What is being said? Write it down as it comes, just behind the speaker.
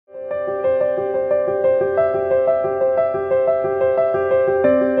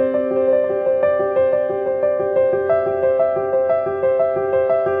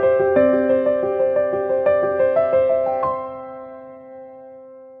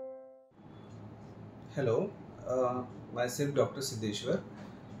Hello, myself Dr. Siddheshwar.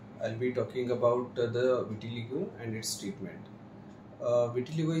 I'll be talking about the vitiligo and its treatment.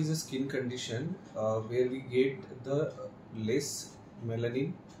 Vitiligo is a skin condition where we get the less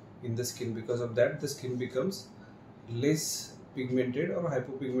melanin in the skin. Because of that, the skin becomes less pigmented or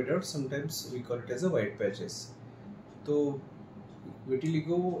hypopigmented, or sometimes we call it as a white patches. So,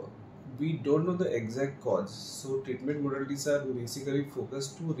 vitiligo, we don't know the exact cause. So, treatment modalities are basically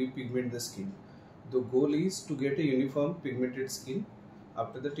focused to repigment the skin. The goal is to get a uniform pigmented skin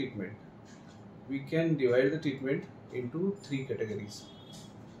after the treatment. We can divide the treatment into three categories.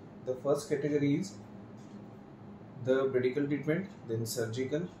 The first category is the medical treatment, then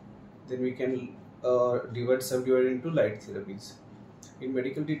surgical, then we can subdivide into light therapies. In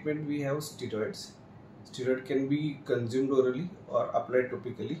medical treatment, we have steroids. Steroid can be consumed orally or applied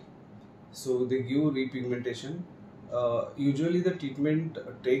topically. So they give repigmentation. Usually the treatment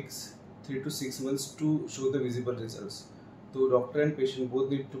takes 3 to 6 months to show the visible results. So doctor and patient both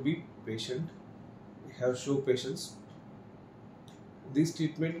need to be patient, have show patience. This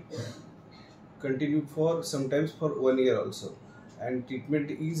treatment continued for sometimes for 1 year also, and treatment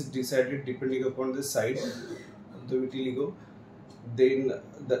is decided depending upon the size of the vitiligo, then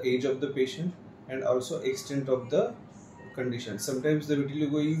the age of the patient, and also extent of the condition. Sometimes the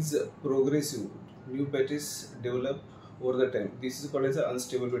vitiligo is progressive, new patches develop over the time. This is called as an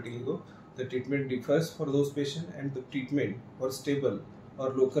unstable vitiligo. The treatment differs for those patients, and the treatment for stable or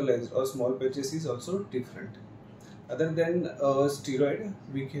localized or small patches is also different. Other than steroid,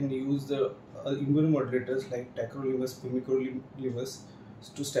 we can use the immunomodulators like tacrolimus, pimecrolimus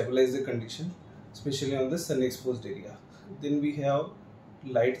to stabilize the condition, especially on the sun exposed area. Then we have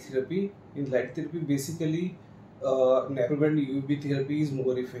light therapy. In light therapy, basically narrowband UV therapy is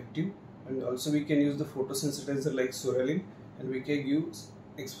more effective, and also we can use the photosensitizer like Soralin, and we can use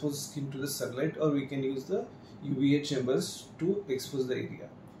expose skin to the sunlight, or we can use the UVA chambers to expose the area.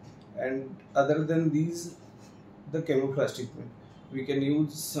 And other than these, the camouflage treatment, we can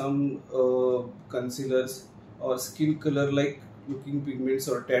use some concealers or skin color like looking pigments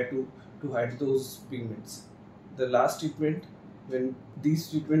or tattoo to hide those pigments. The last treatment, when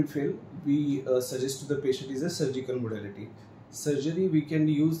these treatment fail, we suggest to the patient is a surgical modality. Surgery, we can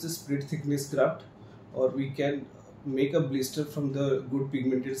use the split thickness graft, or we can make a blister from the good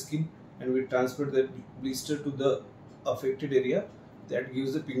pigmented skin, and we transfer that blister to the affected area. That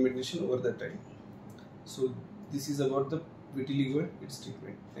gives the pigmentation over the time. So this is about the vitiligo and its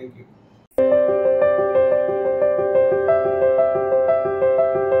treatment. Thank you.